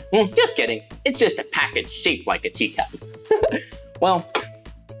 Just kidding. It's just a package shaped like a teacup. Well, I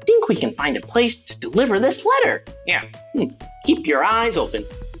think we can find a place to deliver this letter. Yeah. Keep your eyes open.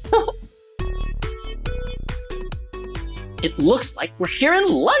 It looks like we're here in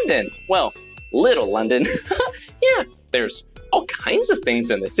London. Well, little London. Yeah, there's all kinds of things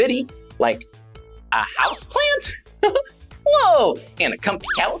in the city, like a house plant. Whoa, and a comfy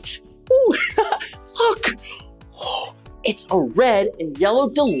couch. Ooh, look, it's a red and yellow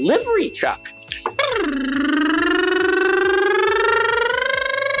delivery truck.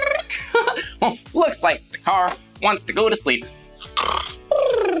 Well, looks like the car wants to go to sleep.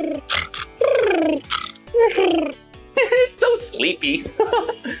 It's so sleepy.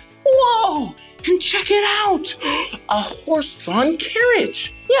 Whoa, and check it out. A horse-drawn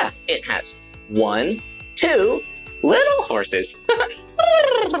carriage. Yeah, it has 1, 2 little horses.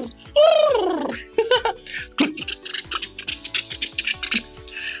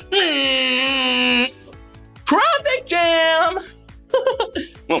 Traffic jam!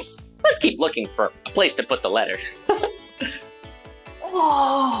 Well, let's keep looking for a place to put the letter.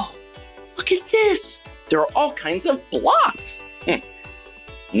 Oh, look at this. There are all kinds of blocks.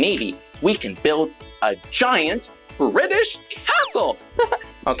 Maybe we can build a giant British castle.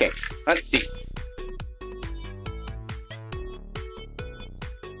 Okay, let's see.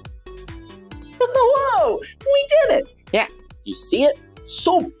 Whoa, we did it. Yeah, you see it?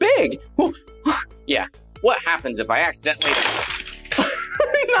 So big. Yeah, what happens if I accidentally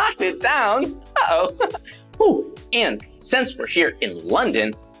knocked it down? Uh-oh. And since we're here in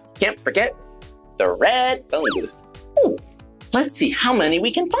London, can't forget the red phone booth. Let's see how many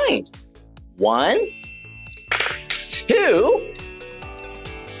we can find. 1, 2,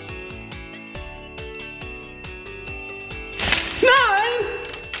 9,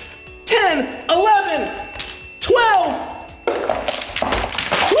 10, 11, 12.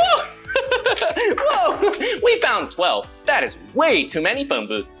 Whoa, we found 12. That is way too many phone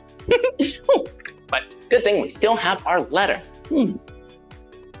booths. But good thing we still have our letter.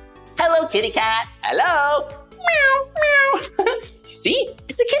 Hello, kitty cat. Hello. Meow, meow. You see?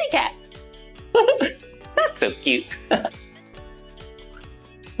 It's a kitty cat. That's so cute.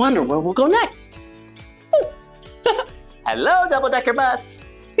 Wonder where we'll go next. Hello, double-decker bus.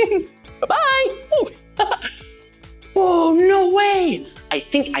 Bye-bye. Oh, no way. I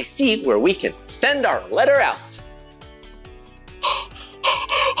think I see where we can send our letter out.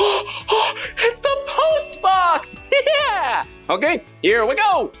 It's the post box. Yeah. Okay, here we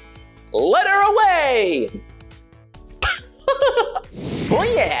go. Letter away. Oh,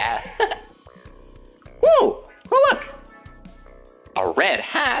 yeah. Whoa, oh, look. A red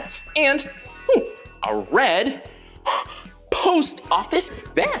hat and a red post office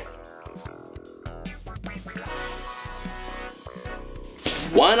vest.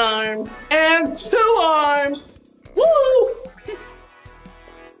 1 arm and 2 arms. Woo!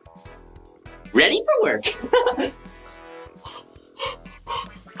 Ready for work.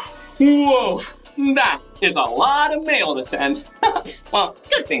 Whoa, that is a lot of mail to send. Well,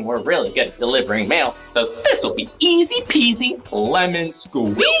 good thing we're really good at delivering mail, so this will be easy peasy lemon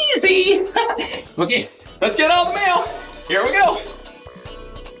squeezy. Okay, let's get all the mail. Here we go.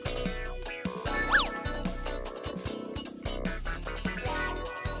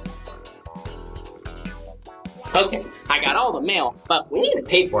 Okay, I got all the mail, but we need to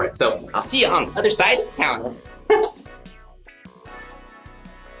pay for it, so I'll see you on the other side of the counter.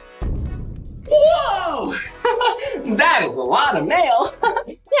 Whoa! That is a lot of mail.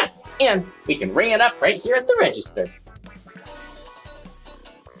 Yeah, and we can ring it up right here at the register.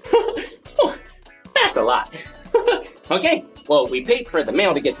 Oh, that's a lot. Okay, well, we paid for the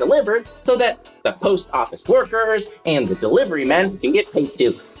mail to get delivered so that the post office workers and the delivery men can get paid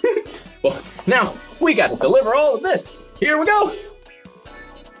too. Well, now we gotta deliver all of this. Here we go.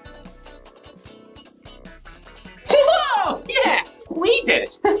 Whoa, yeah, we did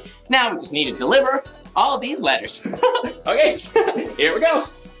it. Now we just need to deliver all of these letters. Okay, here we go.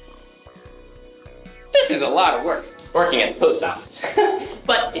 This is a lot of work, working at the post office.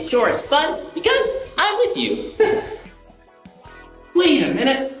 But it sure is fun because I'm with you. Wait a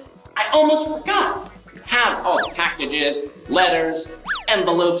minute, I almost forgot. We have all the packages, letters,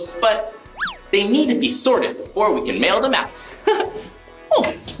 envelopes, but they need to be sorted before we can mail them out.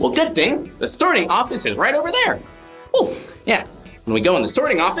 Oh, well, good thing the sorting office is right over there. Oh, yeah, when we go in the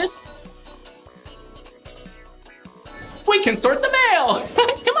sorting office, we can sort the mail.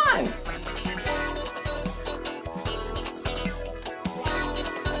 Come on.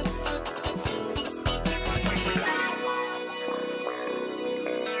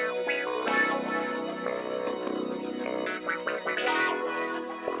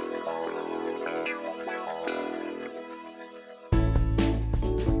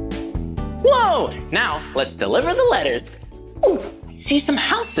 Whoa, now let's deliver the letters. Ooh, I see some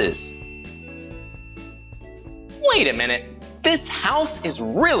houses. Wait a minute, this house is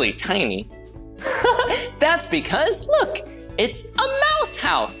really tiny. That's because, look, it's a mouse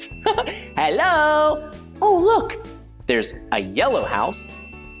house. Hello. Oh, look, there's a yellow house,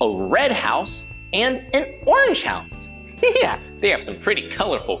 a red house, and an orange house. Yeah, they have some pretty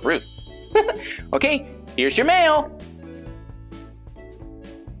colorful roofs. Okay, here's your mail.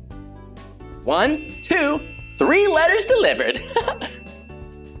 1, 2, 3 letters delivered.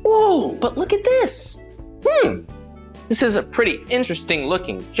 Whoa, but look at this. This is a pretty interesting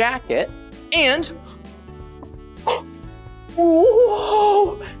looking jacket. And,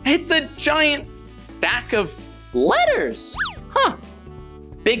 whoa, it's a giant sack of letters. Huh,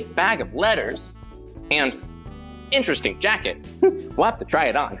 big bag of letters and interesting jacket. We'll have to try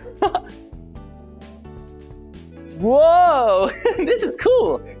it on. Whoa, this is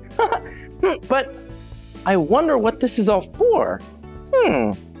cool. But I wonder what this is all for.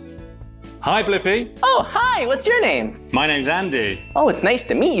 Hi, Blippi. Oh, hi, what's your name? My name's Andy. Oh, it's nice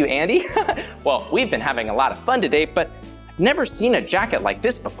to meet you, Andy. Well, we've been having a lot of fun today, but I've never seen a jacket like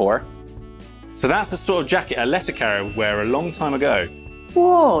this before. So that's the sort of jacket a letter carrier would wear a long time ago.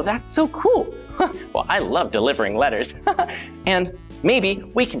 Whoa, that's so cool. Well, I love delivering letters. And maybe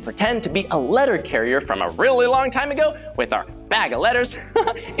we can pretend to be a letter carrier from a really long time ago with our bag of letters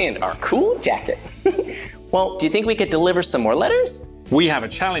and our cool jacket. Well, do you think we could deliver some more letters? We have a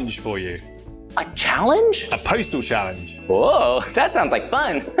challenge for you. A challenge? A postal challenge. Whoa, that sounds like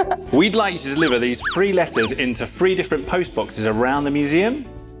fun. We'd like you to deliver these 3 letters into 3 different post boxes around the museum.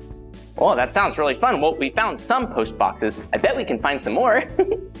 Oh, that sounds really fun. Well, we found some post boxes. I bet we can find some more.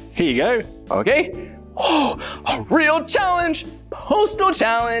 Here you go. Okay. Oh, a real challenge. Postal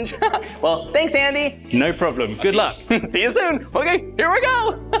challenge. Well, thanks, Andy. No problem. Good luck. See you soon. Okay, here we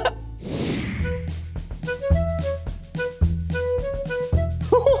go.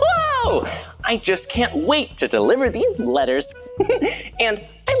 Whoa! I just can't wait to deliver these letters. And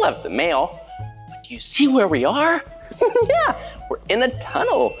I love the mail. But do you see where we are? Yeah, we're in a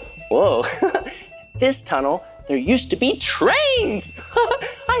tunnel. Whoa. This tunnel, there used to be trains.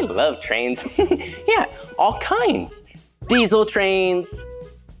 I love trains. Yeah, all kinds. Diesel trains,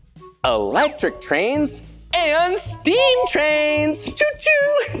 electric trains, and steam trains.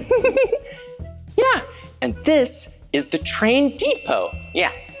 Choo-choo. Yeah, and this is the train depot.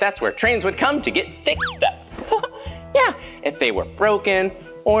 Yeah, that's where trains would come to get fixed up. Yeah, if they were broken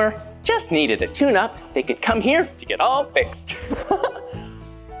or just needed a tune-up, they could come here to get all fixed.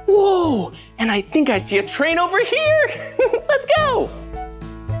 Whoa, and I think I see a train over here. Let's go.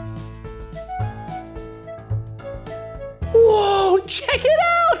 Whoa, check it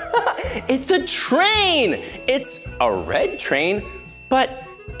out. It's a train. It's a red train, but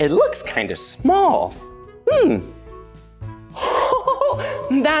it looks kind of small.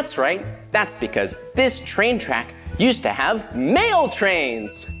 That's right. That's because this train track used to have mail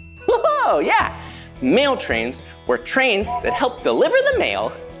trains. Whoa, yeah. Mail trains were trains that helped deliver the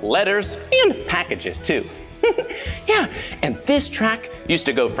mail, letters, and packages too. Yeah, and this track used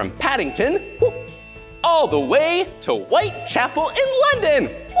to go from Paddington all the way to Whitechapel in London.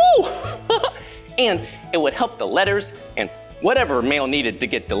 And it would help the letters and whatever mail needed to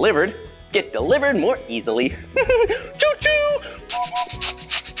get delivered more easily. Choo-choo!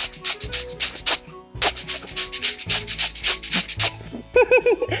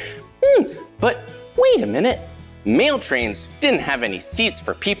 But wait a minute. Mail trains didn't have any seats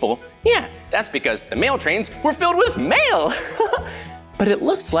for people. Yeah, that's because the mail trains were filled with mail. But it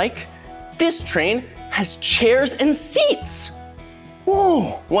looks like this train has chairs and seats.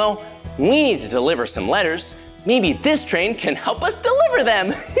 Whoa, well, we need to deliver some letters. Maybe this train can help us deliver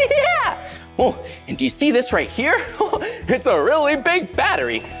them. Yeah. Oh, and do you see this right here? It's a really big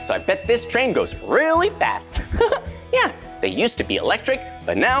battery, so I bet this train goes really fast. Yeah, they used to be electric,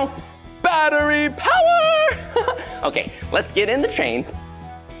 but now battery power. Okay, let's get in the train.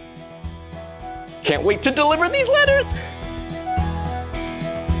 Can't wait to deliver these letters.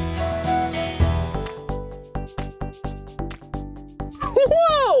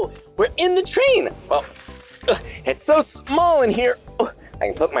 Whoa, we're in the train. Well, it's so small in here. I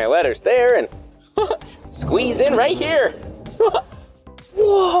can put my letters there and squeeze in right here.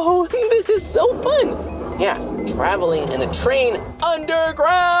 Whoa, this is so fun. Yeah, traveling in a train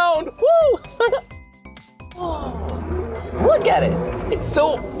underground. Woo! Whoa, look at it. It's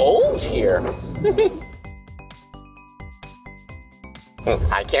so old here.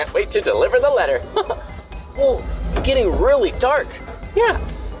 I can't wait to deliver the letter. Whoa, it's getting really dark. Yeah,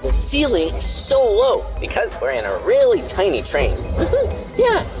 the ceiling is so low because we're in a really tiny train.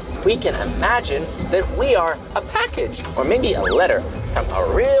 Yeah, we can imagine that we are a package or maybe a letter from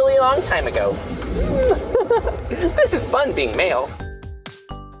a really long time ago. This is fun being mail.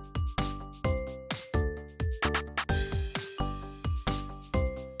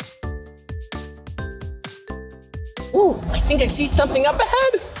 Ooh, I think I see something up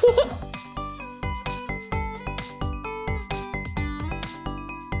ahead.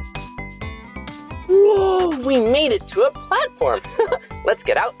 Whoa, we made it to a platform. Let's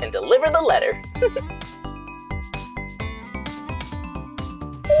get out and deliver the letter.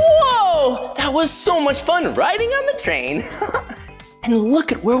 Whoa, that was so much fun riding on the train. And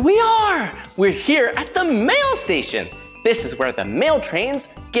look at where we are. We're here at the mail station. This is where the mail trains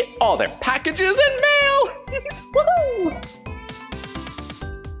get all their packages and mail. Woohoo!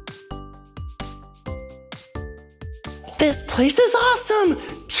 This place is awesome.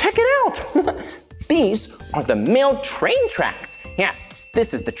 Check it out. These are the mail train tracks. Yeah,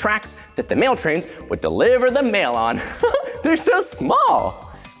 this is the tracks that the mail trains would deliver the mail on. They're so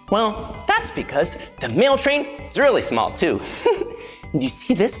small. Well, that's because the mail train is really small too. You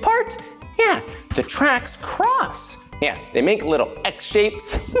see this part? Yeah, the tracks cross. Yeah, they make little X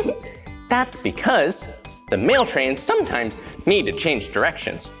shapes. That's because the mail trains sometimes need to change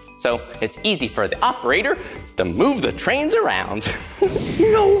directions. So it's easy for the operator to move the trains around.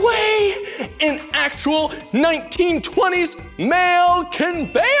 No way! An actual 1920s mail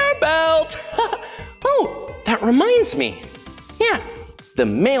conveyor belt! Oh, that reminds me. Yeah, the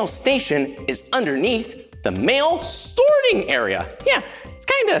mail station is underneath the mail sorting area. Yeah, it's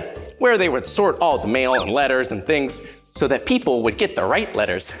kind of where they would sort all the mail and letters and things so that people would get the right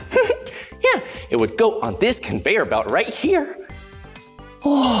letters. Yeah, it would go on this conveyor belt right here.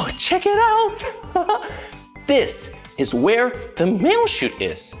 Oh, check it out. This is where the mail chute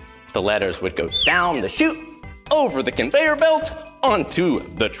is. The letters would go down the chute, over the conveyor belt, onto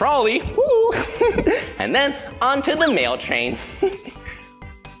the trolley, and then onto the mail train.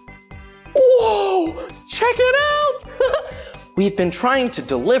 Whoa, check it out. We've been trying to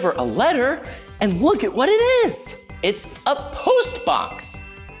deliver a letter, and look at what it is. It's a post box.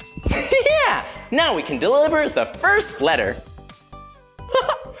 Yeah, now we can deliver the first letter.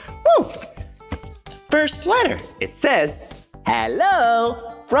 First letter, it says,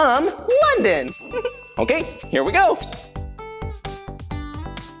 hello from London. Okay, here we go.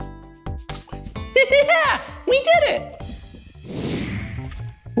 Yeah, we did it.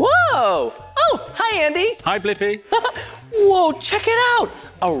 Whoa, oh, hi Andy. Hi Blippi. Whoa, check it out,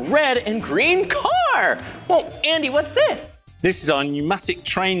 a red and green car. Well, Andy, what's this? This is our pneumatic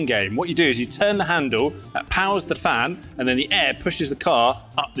train game. What you do is you turn the handle, that powers the fan, and then the air pushes the car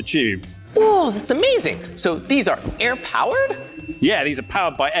up the tube. Whoa, that's amazing. So these are air powered? Yeah, these are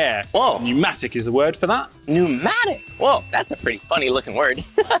powered by air. Whoa. Pneumatic is the word for that. Pneumatic? Whoa, that's a pretty funny looking word.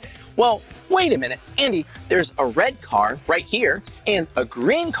 Well, wait a minute, Andy, there's a red car right here and a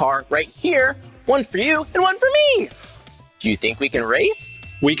green car right here. One for you and one for me. Do you think we can race?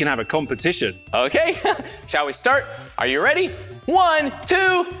 We can have a competition. Okay, shall we start? Are you ready? 1,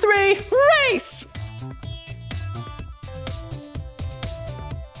 2, 3, race!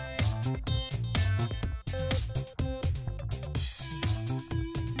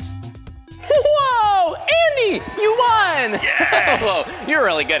 Whoa, Andy, you won! Yeah. Whoa, you're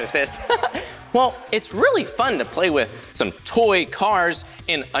really good at this. Well, it's really fun to play with some toy cars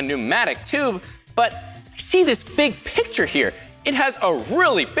in a pneumatic tube, but I see this big picture here. It has a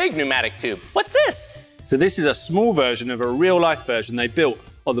really big pneumatic tube. What's this? So this is a small version of a real-life version they built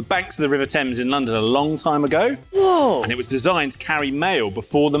on the banks of the River Thames in London a long time ago. Whoa. And it was designed to carry mail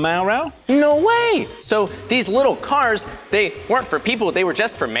before the mail rail. No way. So these little cars, they weren't for people, they were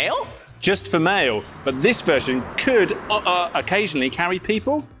just for mail? Just for mail, but this version could occasionally carry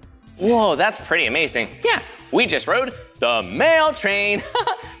people. Whoa, that's pretty amazing. Yeah, we just rode the mail train.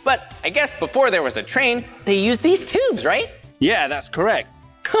 But I guess before there was a train, they used these tubes, right? Yeah, that's correct.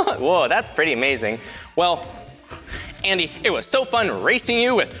 Whoa, that's pretty amazing. Well, Andy, it was so fun racing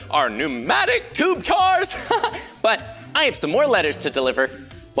you with our pneumatic tube cars. But I have some more letters to deliver.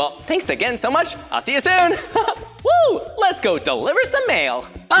 Well, thanks again so much. I'll see you soon. Woo, let's go deliver some mail.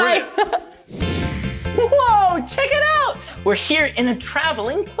 Bye. Whoa, check it out. We're here in a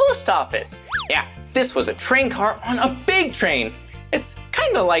traveling post office. Yeah, this was a train car on a big train. It's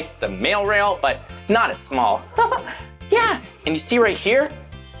kind of like the mail rail, but it's not as small. Yeah, and you see right here,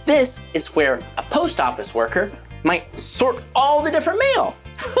 this is where a post office worker might sort all the different mail.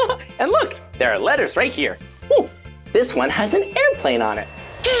 And look, there are letters right here. Ooh, this one has an airplane on it.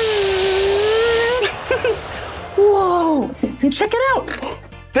 Whoa, and check it out.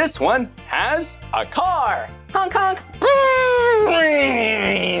 This one has a car. Honk, honk.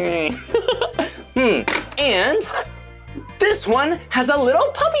 And this one has a little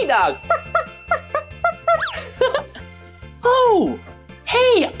puppy dog. Oh,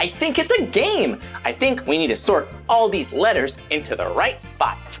 hey, I think it's a game. I think we need to sort all these letters into the right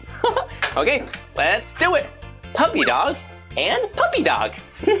spots. Okay, let's do it. Puppy dog and puppy dog.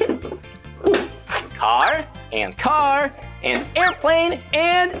 Car and car and airplane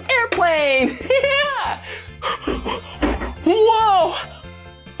and airplane. Yeah, Whoa!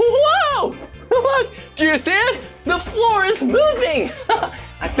 Whoa! Look, do you see it? The floor is moving.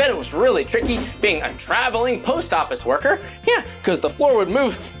 I bet it was really tricky being a traveling post office worker. Yeah, because the floor would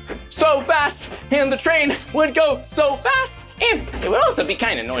move so fast and the train would go so fast and it would also be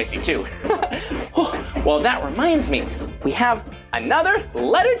kind of noisy too. Well, that reminds me, we have another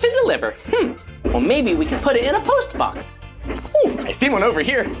letter to deliver. Well, maybe we can put it in a post box. Ooh, I see one over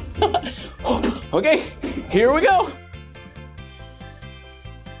here. Okay, here we go.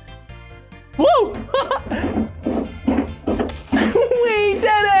 Woo! We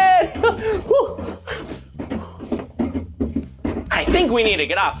did it! I think we need to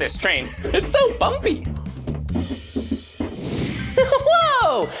get off this train. It's so bumpy.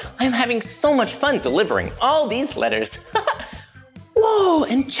 Whoa! I'm having so much fun delivering all these letters. Whoa,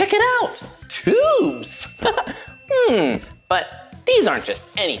 and check it out. Tubes. But these aren't just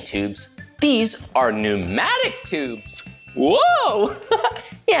any tubes. These are pneumatic tubes. Whoa!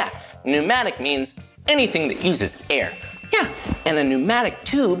 Yeah, pneumatic means anything that uses air. Yeah, and a pneumatic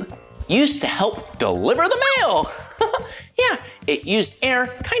tube used to help deliver the mail. Yeah, it used air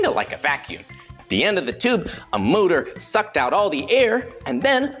kind of like a vacuum. At the end of the tube, a motor sucked out all the air and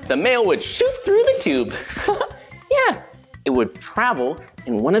then the mail would shoot through the tube. Yeah, it would travel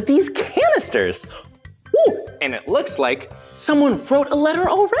in one of these canisters. Ooh, and it looks like someone wrote a letter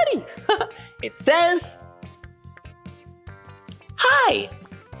already. It says, "Hi."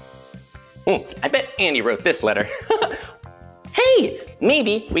 Ooh, I bet Andy wrote this letter. Hey,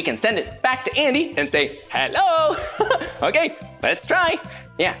 maybe we can send it back to Andy and say, "Hello." Okay, let's try.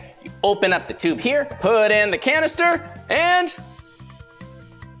 Yeah, you open up the tube here, put in the canister, and...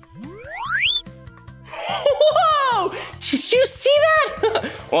 Whoa! Did you see that?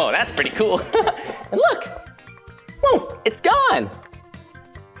 Whoa, that's pretty cool. And look, whoa, it's gone.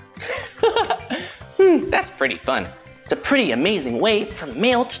 That's pretty fun. It's a pretty amazing way for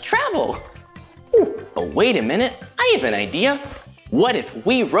mail to travel. Ooh, but wait a minute, I have an idea. What if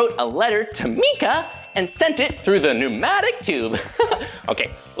we wrote a letter to Mika and sent it through the pneumatic tube?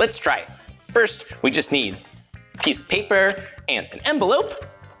 Okay, let's try it. First, we just need a piece of paper and an envelope,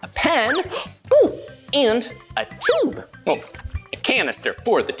 a pen, ooh, and a tube. Oh, a canister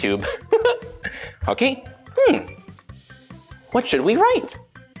for the tube. Okay, what should we write?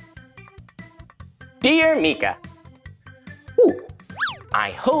 Dear Mika, ooh,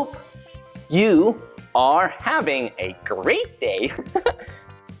 I hope you are having a great day.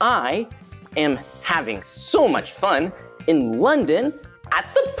 I am having so much fun in London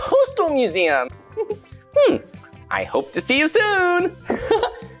at the Postal Museum. I hope to see you soon.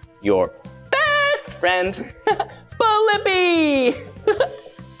 Your best friend, Blippi.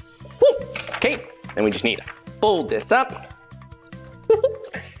 Okay, then we just need to fold this up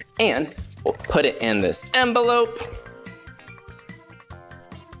and we'll put it in this envelope.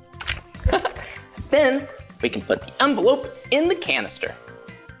 Then we can put the envelope in the canister.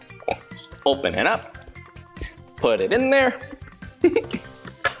 Just open it up, put it in there.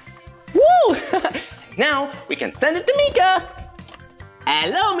 Woo! Now we can send it to Mika.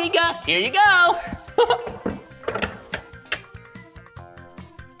 Hello, Mika, here you go.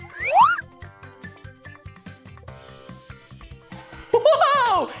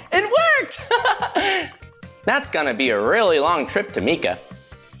 Whoa, it worked! That's gonna be a really long trip to Mika.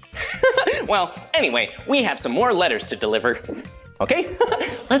 Well, anyway, we have some more letters to deliver. Okay,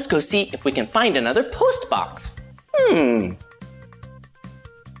 let's go see if we can find another post box.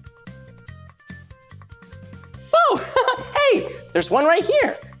 Oh, hey, there's one right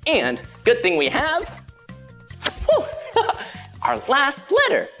here. And good thing we have our last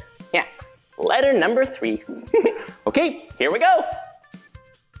letter. Yeah, letter number 3. Okay, here we go.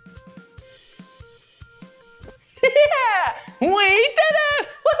 Yeah, we did it!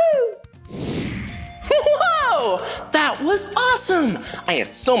 Woohoo! Whoa, that was awesome! I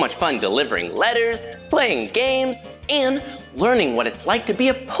had so much fun delivering letters, playing games, and learning what it's like to be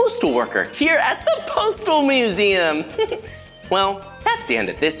a postal worker here at the Postal Museum. Well, that's the end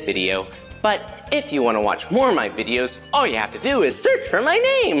of this video, but if you want to watch more of my videos, all you have to do is search for my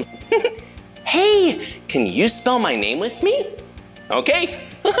name. Hey, can you spell my name with me? Okay,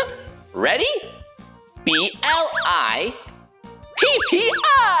 ready? B-L-I-P-P-I,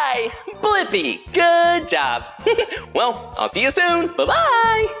 Blippi, good job. Well, I'll see you soon,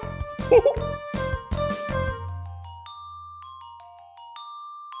 bye-bye.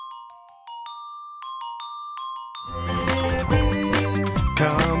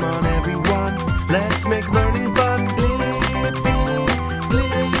 Come on everyone, let's make learning fun. Blippi,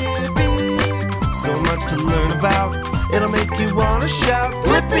 Blippi. So much to learn about, it'll make you wanna shout.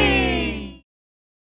 Blippi!